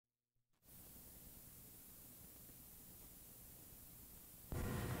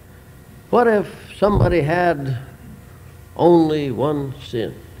What if somebody had only one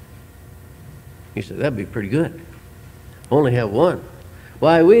sin? He said, that'd be pretty good. Only have one.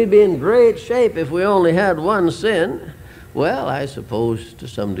 Why, we'd be in great shape if we only had one sin. Well, I suppose to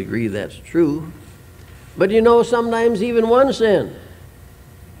some degree that's true. But you know, sometimes even one sin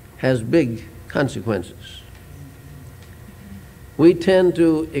has big consequences. We tend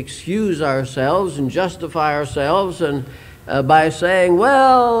to excuse ourselves and justify ourselves and by saying,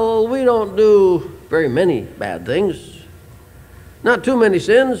 well, we don't do very many bad things. Not too many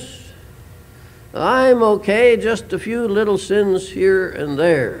sins. I'm okay, just a few little sins here and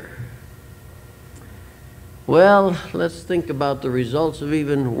there. Well, let's think about the results of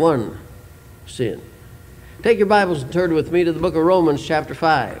even one sin. Take your Bibles and turn with me to the book of Romans chapter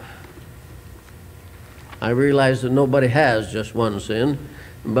 5. I realize that nobody has just one sin,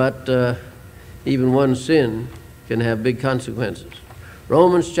 but even one sin can have big consequences.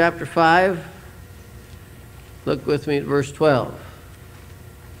 Romans chapter 5, look with me at verse 12.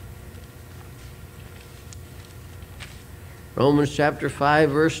 Romans chapter 5,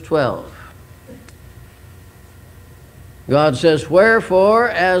 verse 12. God says, wherefore,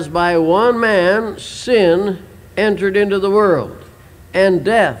 as by one man sin entered into the world, and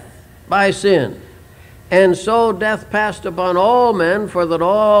death by sin, and so death passed upon all men, for that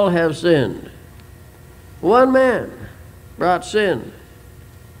all have sinned. One man brought sin.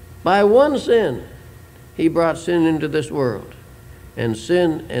 By one sin, he brought sin into this world. And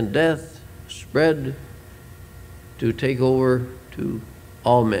sin and death spread to take over to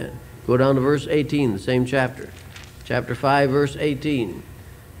all men. Go down to verse 18, the same chapter. Chapter 5, verse 18.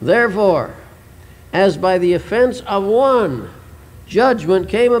 Therefore, as by the offense of one, judgment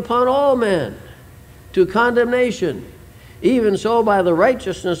came upon all men to condemnation, even so by the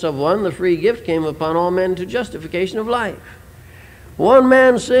righteousness of one, the free gift came upon all men to justification of life. One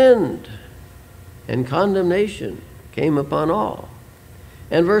man sinned, and condemnation came upon all.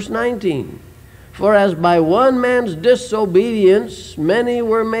 And verse 19. For as by one man's disobedience many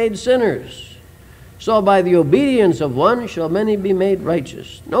were made sinners, so by the obedience of one shall many be made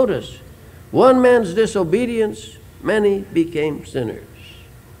righteous. Notice, one man's disobedience, many became sinners.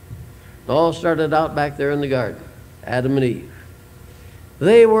 It all started out back there in the garden, Adam and Eve.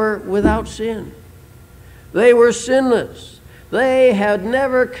 They were without sin. They were sinless. They had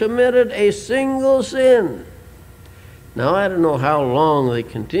never committed a single sin. Now, I don't know how long they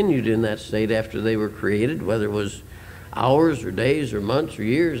continued in that state after they were created, whether it was hours or days or months or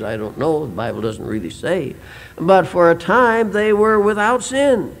years, I don't know. The Bible doesn't really say. But for a time, they were without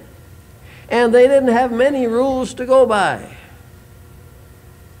sin. And they didn't have many rules to go by.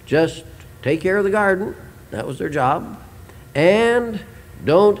 Just take care of the garden. That was their job. And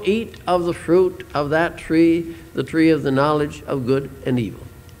don't eat of the fruit of that tree, the tree of the knowledge of good and evil.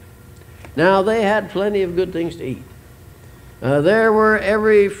 Now, they had plenty of good things to eat. There were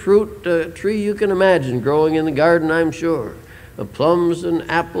every fruit tree you can imagine growing in the garden, I'm sure. Plums and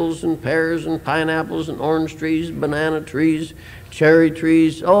apples and pears and pineapples and orange trees, banana trees, cherry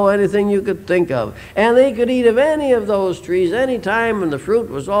trees, anything you could think of. And they could eat of any of those trees any time, and the fruit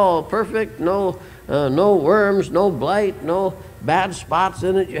was all perfect. No worms, no blight, no bad spots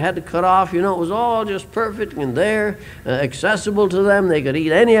in it you had to cut off. It was all just perfect and there, accessible to them. They could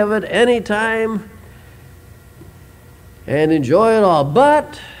eat any of it any time and enjoy it all.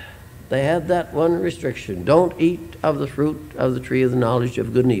 But they had that one restriction. Don't eat of the fruit of the tree of the knowledge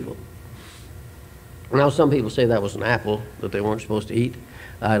of good and evil. Now, some people say that was an apple that they weren't supposed to eat.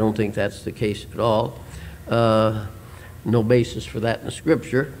 I don't think that's the case at all. No basis for that in the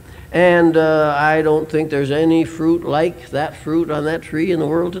Scripture. And I don't think there's any fruit like that fruit on that tree in the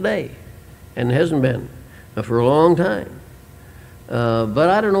world today. And it hasn't been for a long time. But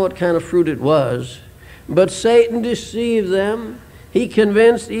I don't know what kind of fruit it was. But Satan deceived them. He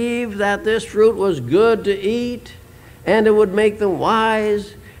convinced Eve that this fruit was good to eat, and it would make them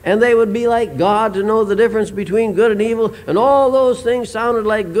wise, and they would be like God to know the difference between good and evil, and all those things sounded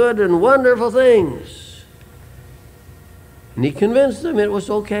like good and wonderful things. And he convinced them it was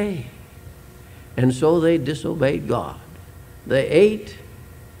okay. And so they disobeyed God. They ate,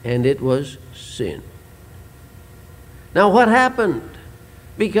 and it was sin. Now, what happened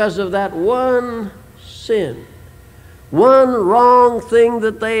because of that one sin? One wrong thing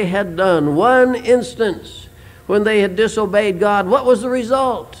that they had done, one instance when they had disobeyed God. What was the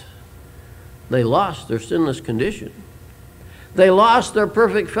result? They lost their sinless condition. They lost their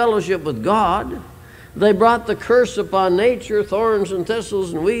perfect fellowship with God. They brought the curse upon nature, thorns and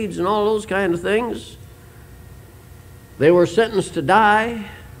thistles and weeds and all those kind of things. They were sentenced to die.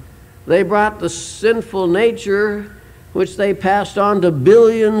 They brought the sinful nature which they passed on to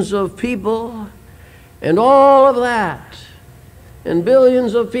billions of people, and all of that, and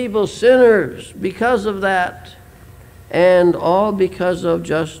billions of people, sinners, because of that, and all because of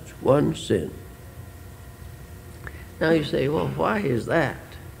just one sin. Now you say, well, why is that?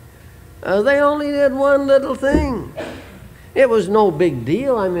 They only did one little thing. It was no big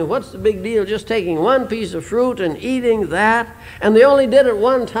deal. I mean, what's the big deal? Just taking one piece of fruit and eating that, and they only did it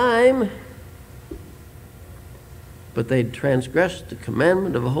one time. But they'd transgressed the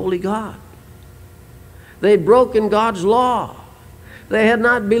commandment of a holy God. They'd broken God's law. They had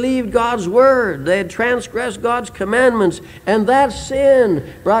not believed God's word. They had transgressed God's commandments. And that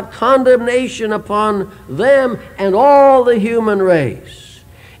sin brought condemnation upon them and all the human race.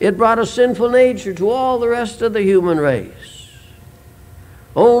 It brought a sinful nature to all the rest of the human race.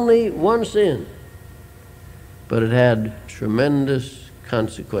 Only one sin. But it had tremendous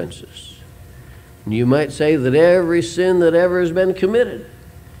consequences. And you might say that every sin that ever has been committed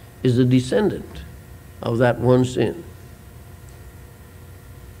is a descendant of that one sin.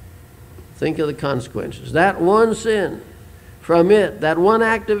 Think of the consequences. That one sin, from it, that one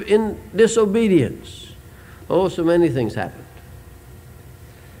act of disobedience. Oh, so many things happened.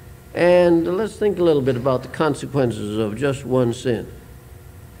 And let's think a little bit about the consequences of just one sin.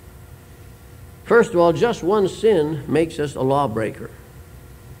 First of all, just one sin makes us a lawbreaker.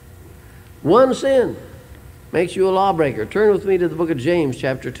 One sin makes you a lawbreaker. Turn with me to the book of James,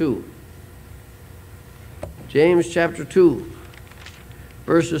 chapter 2. James, chapter 2.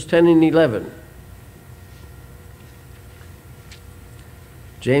 Verses 10 and 11.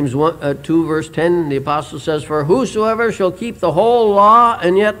 James 2, verse 10, the apostle says, "For whosoever shall keep the whole law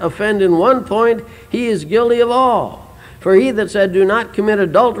and yet offend in one point, he is guilty of all. For he that said, Do not commit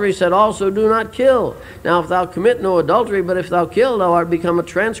adultery, said also, Do not kill. Now if thou commit no adultery, but if thou kill, thou art become a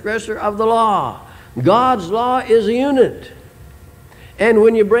transgressor of the law." God's law is a unit. And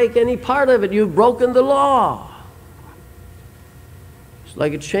when you break any part of it, you've broken the law. It's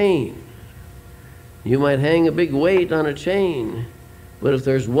like a chain. You might hang a big weight on a chain, but if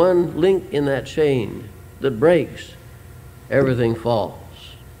there's one link in that chain that breaks, everything falls,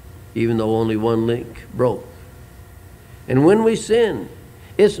 even though only one link broke. And when we sin,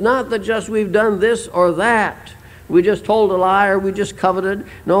 it's not that just we've done this or that. We just told a lie or we just coveted.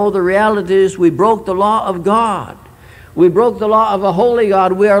 No, the reality is we broke the law of God. We broke the law of a holy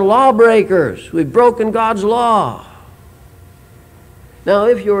God. We are lawbreakers. We've broken God's law. Now,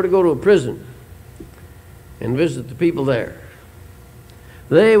 if you were to go to a prison and visit the people there,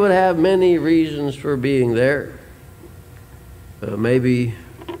 they would have many reasons for being there. Maybe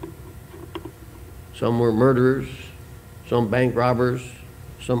some were murderers, some bank robbers,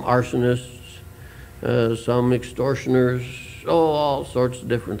 some arsonists, some extortioners, all sorts of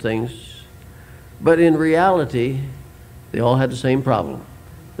different things. But in reality, they all had the same problem.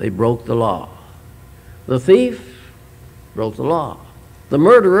 They broke the law. The thief broke the law. The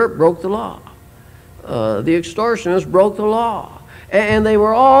murderer broke the law. The extortionist broke the law. And they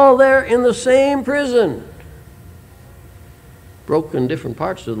were all there in the same prison. Broken different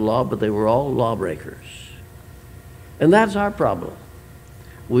parts of the law, but they were all lawbreakers. And that's our problem.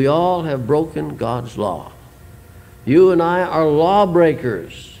 We all have broken God's law. You and I are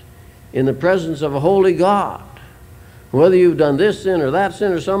lawbreakers in the presence of a holy God. Whether you've done this sin or that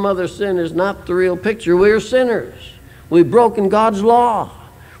sin or some other sin is not the real picture. We are sinners. We've broken God's law.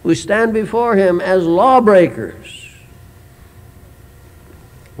 We stand before Him as lawbreakers.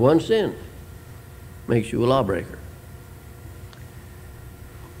 One sin makes you a lawbreaker.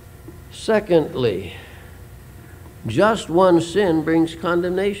 Secondly, just one sin brings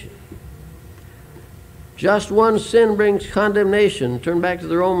condemnation. Just one sin brings condemnation. Turn back to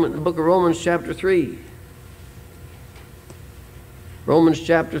the book of Romans chapter 3. Romans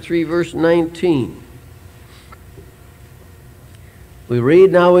chapter 3, verse 19. We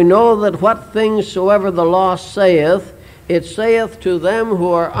read, "Now we know that what things soever the law saith, it saith to them who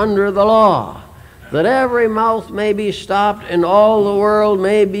are under the law, that every mouth may be stopped and all the world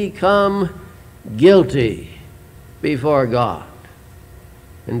may become guilty before God."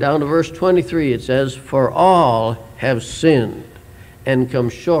 And down to verse 23 it says, "For all have sinned and come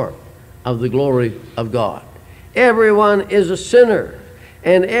short of the glory of God." Everyone is a sinner,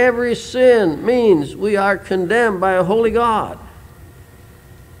 and every sin means we are condemned by a holy God.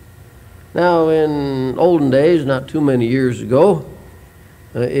 Now, in olden days, not too many years ago,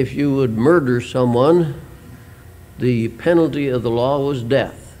 if you would murder someone, the penalty of the law was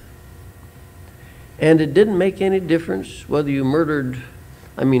death. And it didn't make any difference whether you murdered,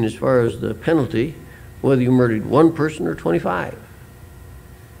 as far as the penalty, whether you murdered one person or 25.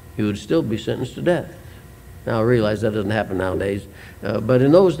 You would still be sentenced to death. Now I realize that doesn't happen nowadays, but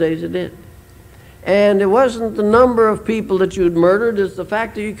in those days it did. And it wasn't the number of people that you'd murdered, it's the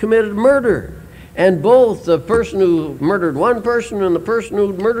fact that you committed murder. And both the person who murdered one person and the person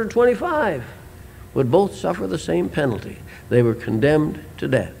who murdered 25 would both suffer the same penalty. They were condemned to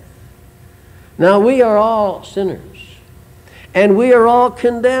death. Now we are all sinners, and we are all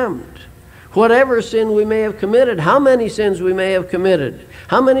condemned. Whatever sin we may have committed, how many sins we may have committed,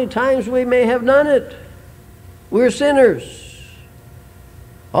 how many times we may have done it, we're sinners.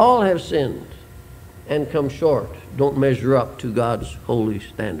 All have sinned and come short, don't measure up to God's holy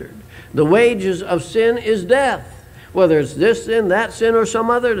standard. The wages of sin is death. Whether it's this sin, that sin, or some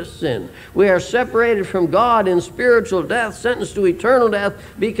other sin. We are separated from God in spiritual death, sentenced to eternal death,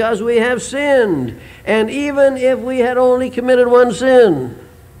 because we have sinned. And even if we had only committed one sin,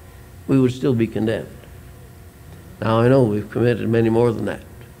 we would still be condemned. Now I know we've committed many more than that.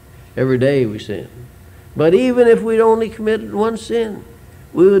 Every day we sin. But even if we'd only committed one sin,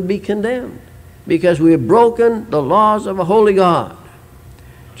 we would be condemned, because we have broken the laws of a holy God.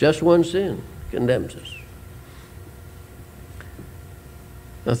 Just one sin condemns us.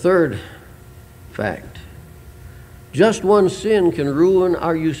 A third fact, just one sin can ruin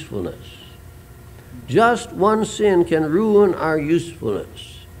our usefulness. Just one sin can ruin our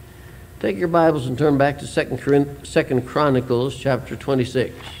usefulness. Take your Bibles and turn back to 2 Chronicles chapter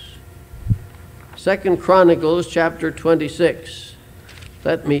 26. 2 Chronicles chapter 26.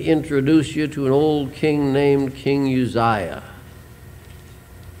 Let me introduce you to an old king named King Uzziah.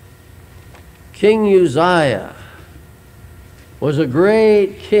 King Uzziah was a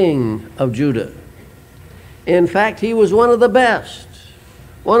great king of Judah. In fact, he was one of the best,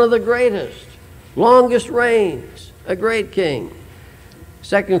 one of the greatest, longest reigns, a great king.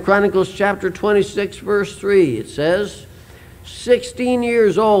 2 Chronicles chapter 26, verse 3, it says, 16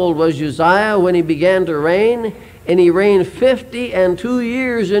 years old was Uzziah when he began to reign, and he reigned 52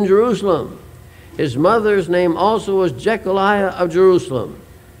 years in Jerusalem. His mother's name also was Jechaliah of Jerusalem.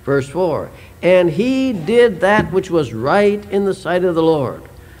 Verse 4, and he did that which was right in the sight of the Lord,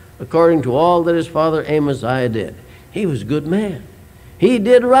 according to all that his father Amaziah did. He was a good man. He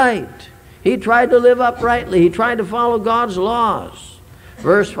did right. He tried to live uprightly. He tried to follow God's laws.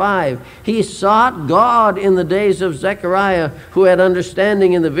 Verse 5, he sought God in the days of Zechariah, who had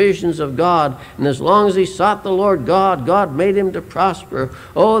understanding in the visions of God. And as long as he sought the Lord God, God made him to prosper.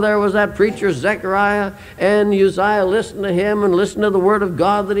 Oh, there was that preacher Zechariah, and Uzziah listened to him and listened to the word of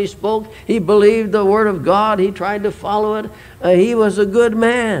God that he spoke. He believed the word of God. He tried to follow it. He was a good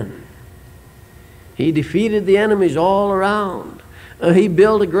man. He defeated the enemies all around. He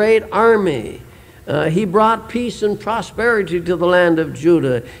built a great army. He brought peace and prosperity to the land of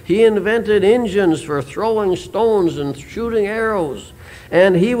Judah. He invented engines for throwing stones and shooting arrows.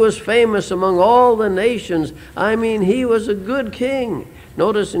 And he was famous among all the nations. I mean, he was a good king.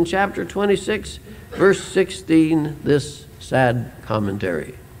 Notice in chapter 26, verse 16, this sad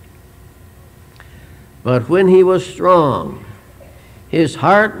commentary. But when he was strong, his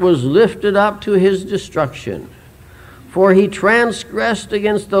heart was lifted up to his destruction. For he transgressed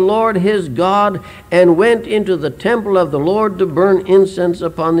against the Lord his God, and went into the temple of the Lord to burn incense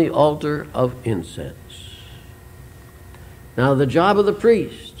upon the altar of incense. Now the job of the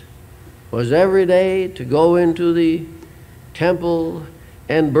priest was every day to go into the temple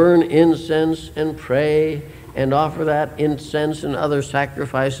and burn incense and pray and offer that incense and other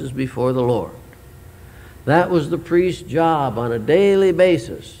sacrifices before the Lord. That was the priest's job on a daily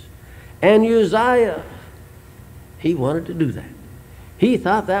basis. And Uzziah, he wanted to do that. He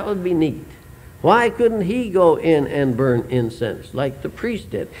thought that would be neat. Why couldn't he go in and burn incense like the priest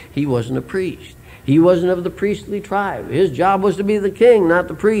did? He wasn't a priest. He wasn't of the priestly tribe. His job was to be the king, not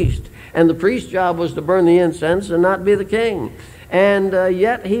the priest. And the priest's job was to burn the incense and not be the king. And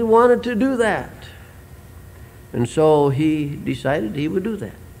yet he wanted to do that. And so he decided he would do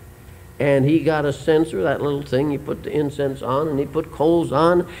that. And he got a censer, that little thing you put the incense on, and he put coals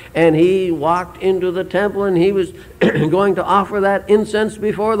on, and he walked into the temple, and he was going to offer that incense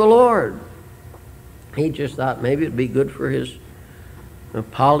before the Lord. He just thought maybe it'd be good for his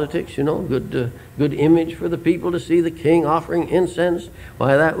politics, good image for the people to see the king offering incense.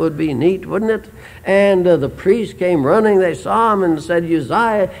 Why, that would be neat, wouldn't it? And the priest came running. They saw him and said,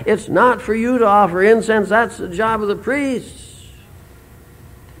 Uzziah, it's not for you to offer incense. That's the job of the priests.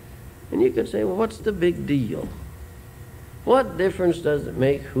 And you could say, well, what's the big deal? What difference does it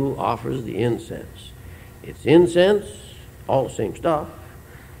make who offers the incense? It's incense, all the same stuff.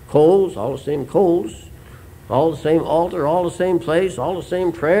 Coals, all the same coals. All the same altar, all the same place, all the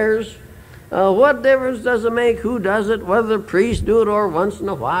same prayers. What difference does it make who does it, whether the priest do it or once in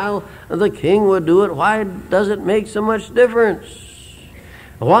a while the king would do it? Why does it make so much difference?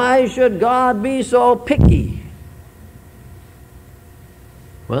 Why should God be so picky?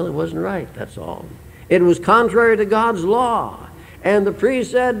 Well, it wasn't right, that's all. It was contrary to God's law. And the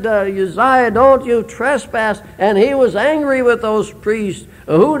priest said, Uzziah, don't you trespass. And he was angry with those priests.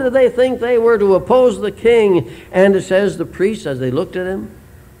 Who did they think they were to oppose the king? And it says the priests, as they looked at him,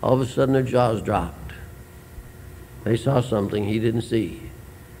 all of a sudden their jaws dropped. They saw something he didn't see.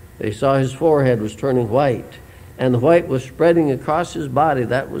 They saw his forehead was turning white, and the white was spreading across his body.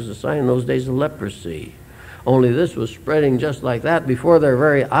 That was a sign in those days of leprosy. Only this was spreading just like that before their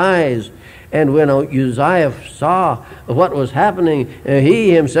very eyes. And when Uzziah saw what was happening,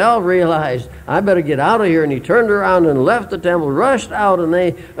 he himself realized, I better get out of here. And he turned around and left the temple, rushed out, and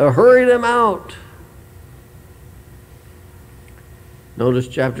they hurried him out. Notice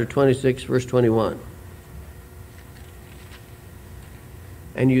chapter 26, verse 21.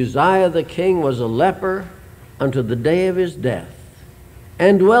 And Uzziah the king was a leper unto the day of his death,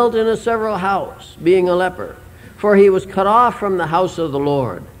 and dwelt in a several house, being a leper. For he was cut off from the house of the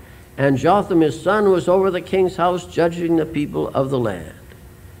Lord. And Jotham his son was over the king's house, judging the people of the land.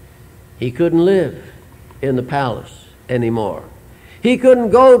 He couldn't live in the palace anymore. He couldn't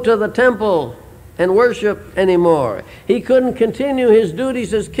go to the temple and worship anymore. He couldn't continue his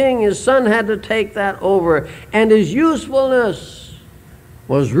duties as king. His son had to take that over. And his usefulness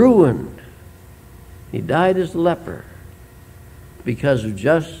was ruined. He died as a leper because of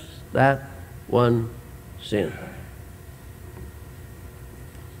just that one sin.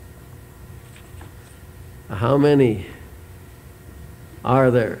 How many are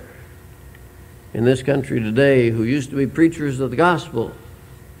there in this country today who used to be preachers of the gospel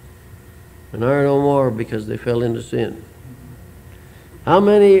and are no more because they fell into sin? How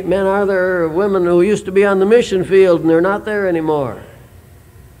many men are there, women who used to be on the mission field and they're not there anymore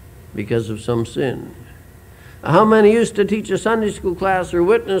because of some sin? How many used to teach a Sunday school class or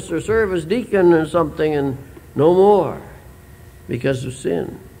witness or serve as deacon or something and no more because of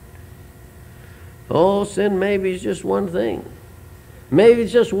sin? Oh, sin maybe is just one thing. Maybe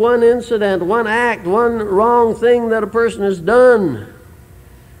it's just one incident, one act, one wrong thing that a person has done.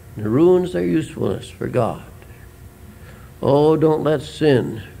 It ruins their usefulness for God. Oh, don't let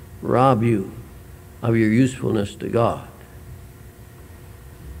sin rob you of your usefulness to God.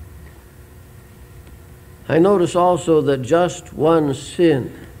 I notice also that just one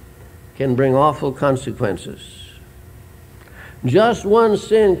sin can bring awful consequences. Just one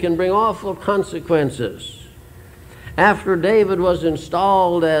sin can bring awful consequences. After David was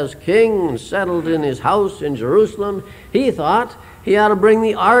installed as king and settled in his house in Jerusalem, he thought he ought to bring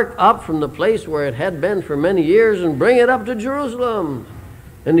the ark up from the place where it had been for many years and bring it up to Jerusalem.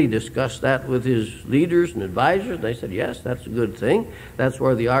 And he discussed that with his leaders and advisors. They said, yes, that's a good thing. That's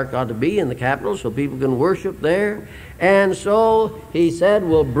where the ark ought to be, in the capital, so people can worship there. And so he said,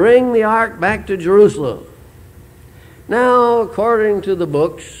 we'll bring the ark back to Jerusalem. Now, according to the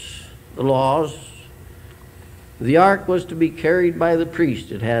books, the laws, the ark was to be carried by the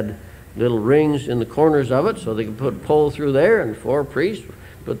priest. It had little rings in the corners of it, so they could put a pole through there, and 4 priests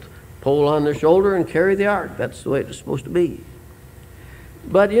put the pole on their shoulder and carry the ark. That's the way it was supposed to be.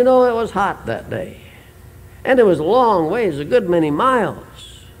 But you know, it was hot that day, and it was a long ways, a good many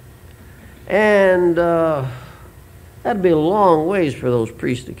miles, and that'd be a long ways for those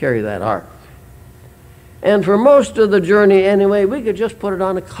priests to carry that ark. And for most of the journey anyway, we could just put it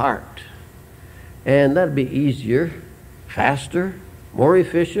on a cart. And that'd be easier, faster, more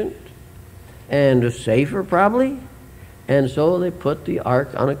efficient, and safer probably. And so they put the ark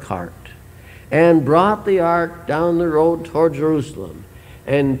on a cart and brought the ark down the road toward Jerusalem.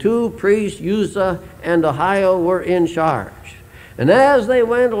 And 2 priests, Uzzah and Ahio, were in charge. And as they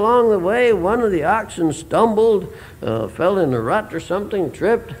went along the way, one of the oxen stumbled, fell in a rut or something,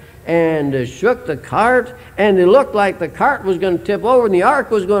 tripped, and shook the cart, and it looked like the cart was going to tip over and the ark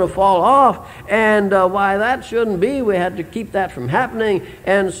was going to fall off. And why that shouldn't be, we had to keep that from happening.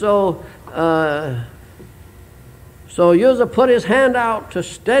 And so Uzzah put his hand out to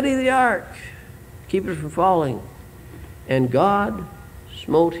steady the ark, keep it from falling, and God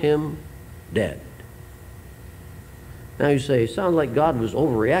smote him dead. Now you say, sounds like God was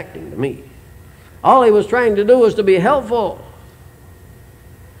overreacting to me. All he was trying to do was to be helpful.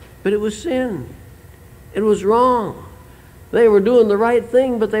 But it was sin. It was wrong. They were doing the right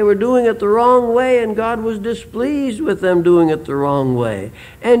thing, but they were doing it the wrong way, and God was displeased with them doing it the wrong way.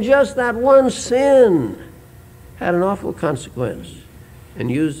 And just that one sin had an awful consequence,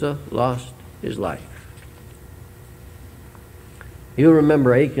 and Uzzah lost his life. You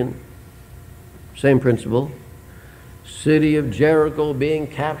remember Achan, Same principle. City of Jericho being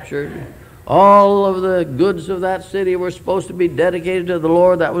captured. All of the goods of that city were supposed to be dedicated to the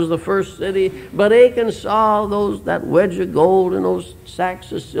Lord. That was the first city. But Achan saw that wedge of gold and those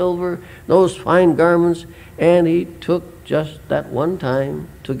sacks of silver, those fine garments, and he took just that one time,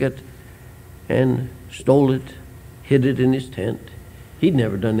 took it and stole it, hid it in his tent. He'd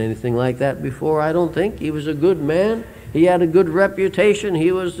never done anything like that before, I don't think. He was a good man. He had a good reputation.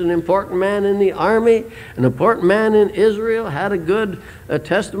 He was an important man in the army, an important man in Israel, had a good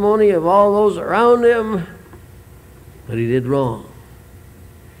testimony of all those around him. But he did wrong.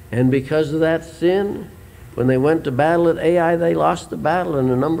 And because of that sin, when they went to battle at Ai, they lost the battle and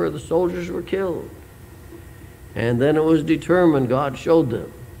a number of the soldiers were killed. And then it was determined, God showed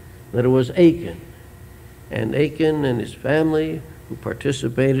them, that it was Achan. And Achan and his family who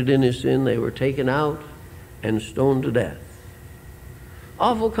participated in his sin, they were taken out and stoned to death.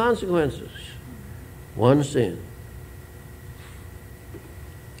 Awful consequences. One sin.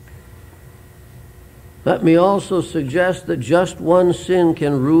 Let me also suggest that just one sin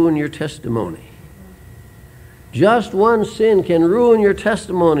can ruin your testimony. Just one sin can ruin your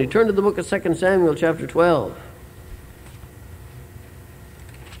testimony. Turn to the book of 2 Samuel chapter 12.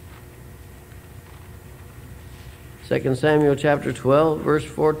 2 Samuel chapter 12, verse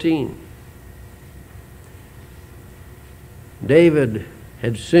 14. David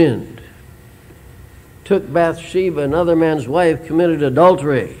had sinned, took Bathsheba, another man's wife, committed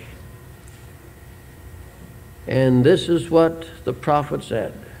adultery. And this is what the prophet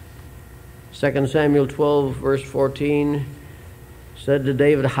said. 2 Samuel 12, verse 14, said to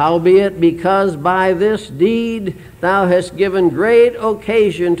David, "Howbeit, because by this deed thou hast given great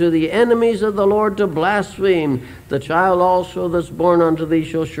occasion to the enemies of the Lord to blaspheme, the child also that's born unto thee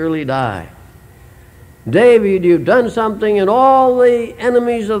shall surely die." David, you've done something, and all the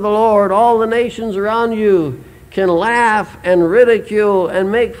enemies of the Lord, all the nations around you, can laugh and ridicule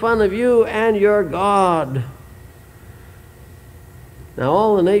and make fun of you and your God. Now,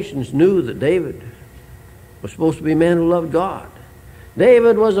 all the nations knew that David was supposed to be a man who loved God.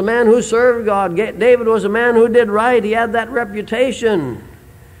 David was a man who served God. David was a man who did right. He had that reputation.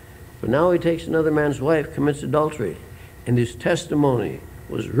 But now he takes another man's wife, commits adultery, and his testimony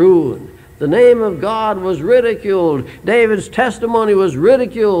was ruined. The name of God was ridiculed. David's testimony was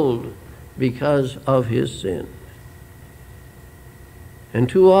ridiculed because of his sin. And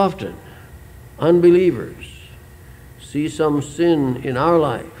too often, unbelievers see some sin in our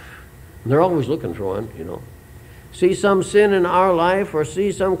life. And they're always looking for one, you know. See some sin in our life, or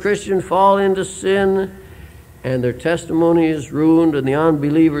see some Christian fall into sin, and their testimony is ruined, and the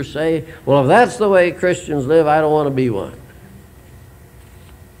unbelievers say, well, if that's the way Christians live, I don't want to be one.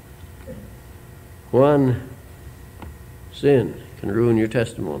 One sin can ruin your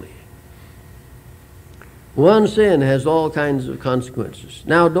testimony. One sin has all kinds of consequences.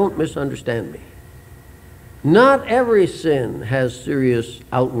 Now, don't misunderstand me. Not every sin has serious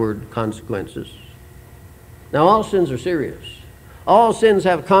outward consequences. Now, all sins are serious. All sins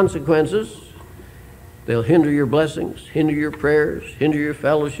have consequences. They'll hinder your blessings, hinder your prayers, hinder your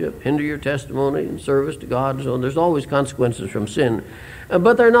fellowship, hinder your testimony and service to God. So there's always consequences from sin.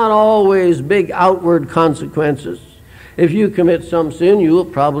 But they're not always big outward consequences. If you commit some sin, you will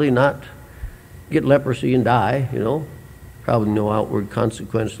probably not get leprosy and die, you know. Probably no outward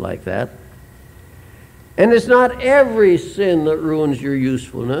consequence like that. And it's not every sin that ruins your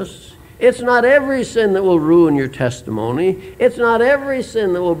usefulness. It's not every sin that will ruin your testimony. It's not every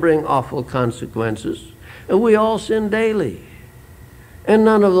sin that will bring awful consequences. And we all sin daily. And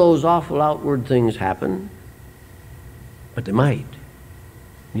none of those awful outward things happen. But they might.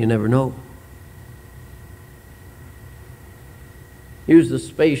 You never know. Use the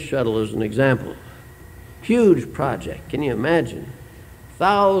space shuttle as an example. Huge project. Can you imagine?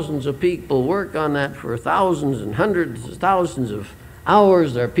 Thousands of people work on that for thousands and hundreds of thousands of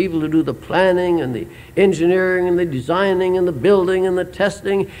hours. There are people who do the planning and the engineering and the designing and the building and the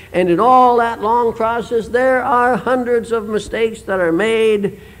testing. And in all that long process, there are hundreds of mistakes that are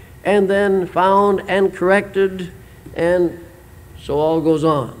made and then found and corrected, and so all goes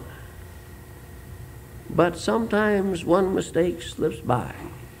on. But sometimes one mistake slips by.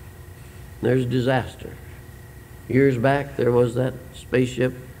 There's disaster. Years back, there was that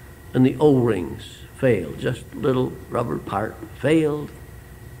spaceship, and the O-rings failed. Just a little rubber part failed.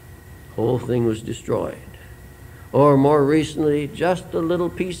 Whole thing was destroyed. Or more recently, just a little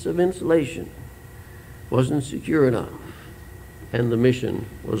piece of insulation wasn't secure enough, and the mission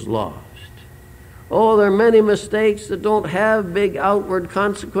was lost. Oh, there are many mistakes that don't have big outward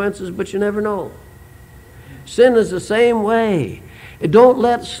consequences, but you never know. Sin is the same way. Don't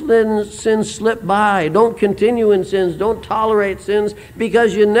let sin slip by. Don't continue in sins. Don't tolerate sins,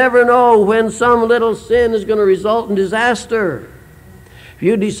 because you never know when some little sin is going to result in disaster. If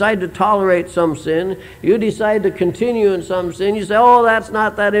you decide to tolerate some sin, you decide to continue in some sin, you say, oh, that's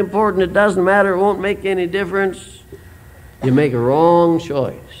not that important, it doesn't matter, it won't make any difference. You make a wrong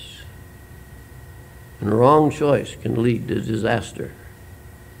choice. And a wrong choice can lead to disaster.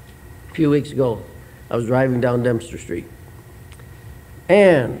 A few weeks ago, I was driving down Dempster Street.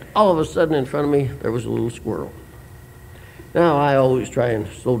 And all of a sudden in front of me, there was a little squirrel. Now, I always try and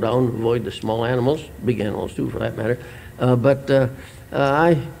slow down, avoid the small animals, big animals too for that matter.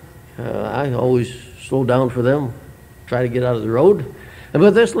 I always slow down for them, try to get out of the road.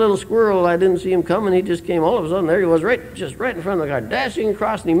 But this little squirrel, I didn't see him coming. He just came all of a sudden. There he was, just right in front of the car, dashing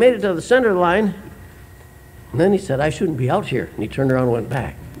across, and he made it to the center of the line. And then he said, I shouldn't be out here. And he turned around and went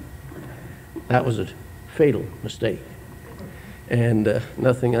back. That was a fatal mistake. And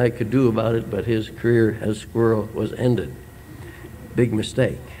nothing I could do about it, but his career as squirrel was ended. Big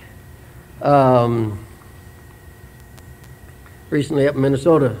mistake. Recently up in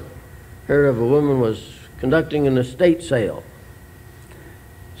Minnesota, heard of a woman was conducting an estate sale.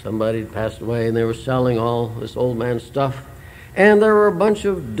 Somebody had passed away and they were selling all this old man's stuff. And there were a bunch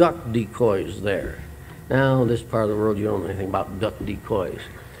of duck decoys there. Now, in this part of the world, you don't know anything about duck decoys.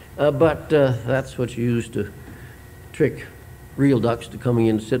 But that's what you use to trick real ducks to coming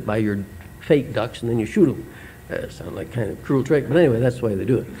in and sit by your fake ducks, and then you shoot them. Sounds like kind of a cruel trick, but anyway, that's the way they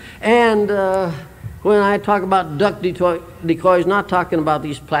do it. And when I talk about duck decoys, not talking about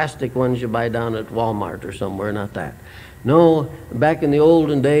these plastic ones you buy down at Walmart or somewhere, not that. No, back in the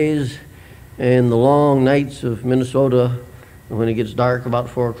olden days, in the long nights of Minnesota, when it gets dark about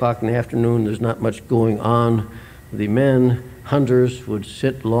 4 o'clock in the afternoon, there's not much going on. The men, hunters, would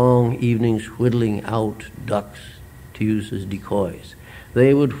sit long evenings whittling out ducks to use as decoys.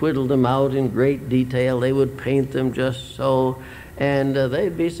 They would whittle them out in great detail. They would paint them just so, and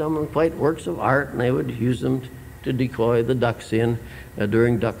they'd be some quite works of art, and they would use them to decoy the ducks in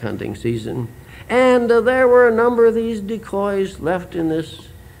during duck hunting season. And there were a number of these decoys left in this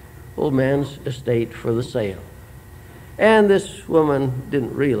old man's estate for the sale. And this woman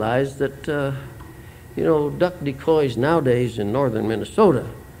didn't realize that, duck decoys nowadays in northern Minnesota,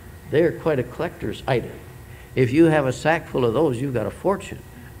 they're quite a collector's item. If you have a sack full of those, you've got a fortune.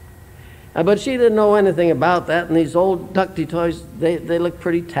 But she didn't know anything about that, and these old duck decoys, they look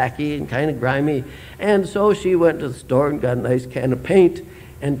pretty tacky and kind of grimy. And so she went to the store and got a nice can of paint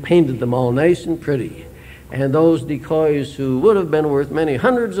and painted them all nice and pretty. And those decoys, who would have been worth many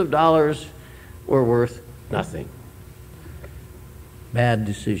hundreds of dollars, were worth nothing. Bad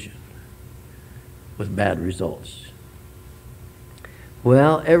decision with bad results.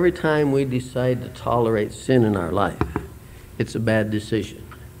 Well, every time we decide to tolerate sin in our life, it's a bad decision.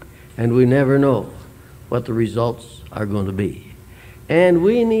 And we never know what the results are going to be. And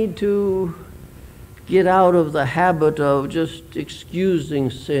we need to get out of the habit of just excusing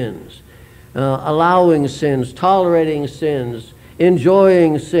sins, allowing sins, tolerating sins,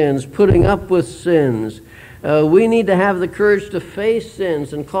 enjoying sins, putting up with sins. We need to have the courage to face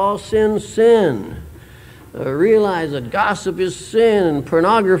sins and call sin sin. Realize that gossip is sin, and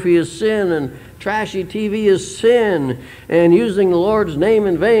pornography is sin, and trashy TV is sin, and using the Lord's name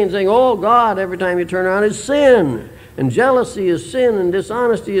in vain, saying, oh God, every time you turn around is sin. And jealousy is sin, and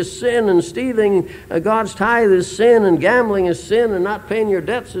dishonesty is sin, and stealing God's tithe is sin, and gambling is sin, and not paying your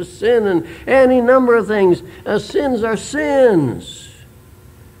debts is sin, and any number of things. Sins are sins.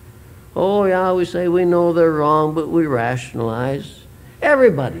 Oh yeah, we say we know they're wrong, but we rationalize.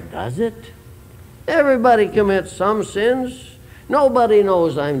 Everybody does it. Everybody commits some sins. Nobody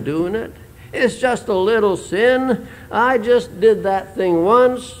knows I'm doing it. It's just a little sin. I just did that thing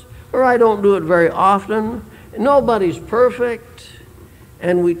once, or I don't do it very often. Nobody's perfect,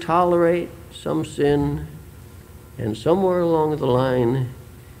 and we tolerate some sin, and somewhere along the line,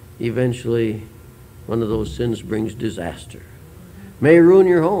 eventually, one of those sins brings disaster. May ruin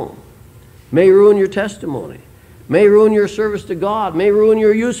your home, may ruin your testimony, may ruin your service to God, may ruin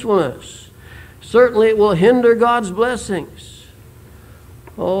your usefulness. Certainly it will hinder God's blessings.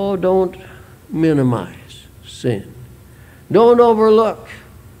 Oh, don't minimize sin. Don't overlook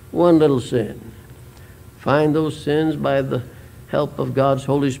one little sin. Find those sins by the help of God's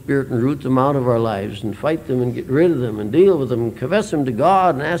Holy Spirit and root them out of our lives and fight them and get rid of them and deal with them and confess them to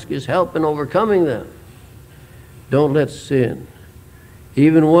God and ask His help in overcoming them. Don't let sin,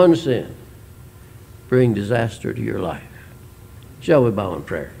 even one sin, bring disaster to your life. Shall we bow in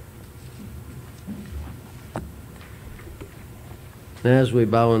prayer? And as we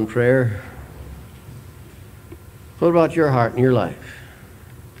bow in prayer, What about your heart and your life?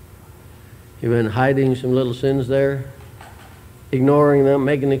 You've been hiding some little sins there, ignoring them,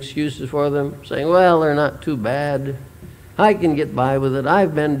 making excuses for them, saying, well, they're not too bad. I can get by with it.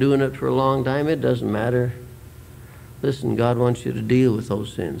 I've been doing it for a long time. It doesn't matter. Listen, God wants you to deal with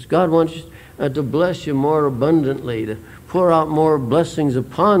those sins. God wants you to bless you more abundantly, to pour out more blessings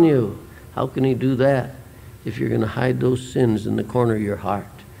upon you. How can He do that if you're going to hide those sins in the corner of your heart?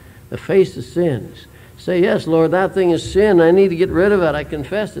 Face the sins. Say, yes, Lord, that thing is sin. I need to get rid of it. I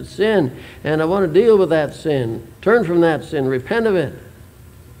confess it's sin, and I want to deal with that sin. Turn from that sin. Repent of it.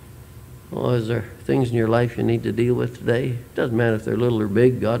 Oh, is there things in your life you need to deal with today? It doesn't matter if they're little or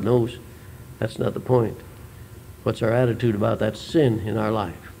big. God knows. That's not the point. What's our attitude about that sin in our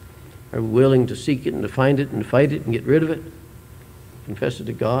life? Are we willing to seek it and to find it and to fight it and get rid of it? Confess it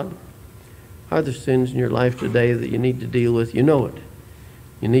to God? Are there sins in your life today that you need to deal with? You know it.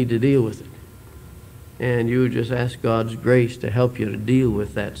 You need to deal with it. And you just ask God's grace to help you to deal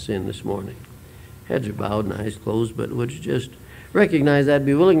with that sin this morning. Heads are bowed and eyes closed, but would you just recognize that?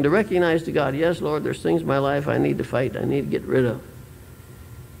 Be willing to recognize to God, yes, Lord, there's things in my life I need to fight. I need to get rid of.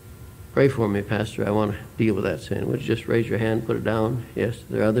 Pray for me, Pastor. I want to deal with that sin. Would you just raise your hand, put it down? Yes,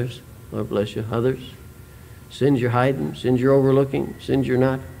 there are others. Lord bless you. Others? Sins you're hiding, sins you're overlooking, sins you're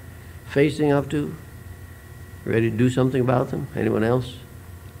not facing up to. Ready to do something about them? Anyone else?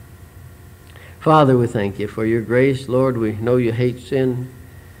 Father, we thank you for your grace. Lord, we know you hate sin,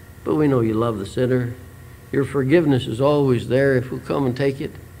 but we know you love the sinner. Your forgiveness is always there if we come and take it.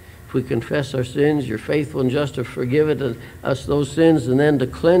 If we confess our sins, you're faithful and just to forgive us those sins and then to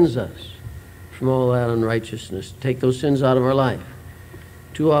cleanse us from all that unrighteousness. Take those sins out of our life.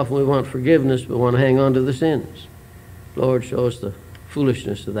 Too often we want forgiveness, but want to hang on to the sins. Lord, show us the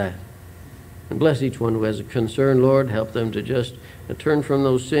foolishness of that. And bless each one who has a concern, Lord. Help them to just turn from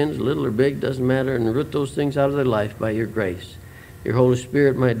those sins, little or big, doesn't matter, and root those things out of their life by your grace. Your Holy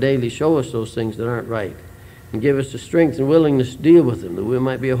Spirit might daily show us those things that aren't right and give us the strength and willingness to deal with them, that we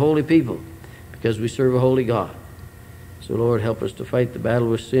might be a holy people because we serve a holy God. So, Lord, help us to fight the battle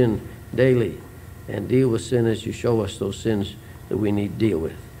with sin daily and deal with sin as you show us those sins that we need to deal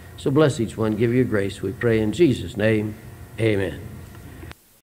with. So bless each one. Give you grace, we pray in Jesus' name. Amen.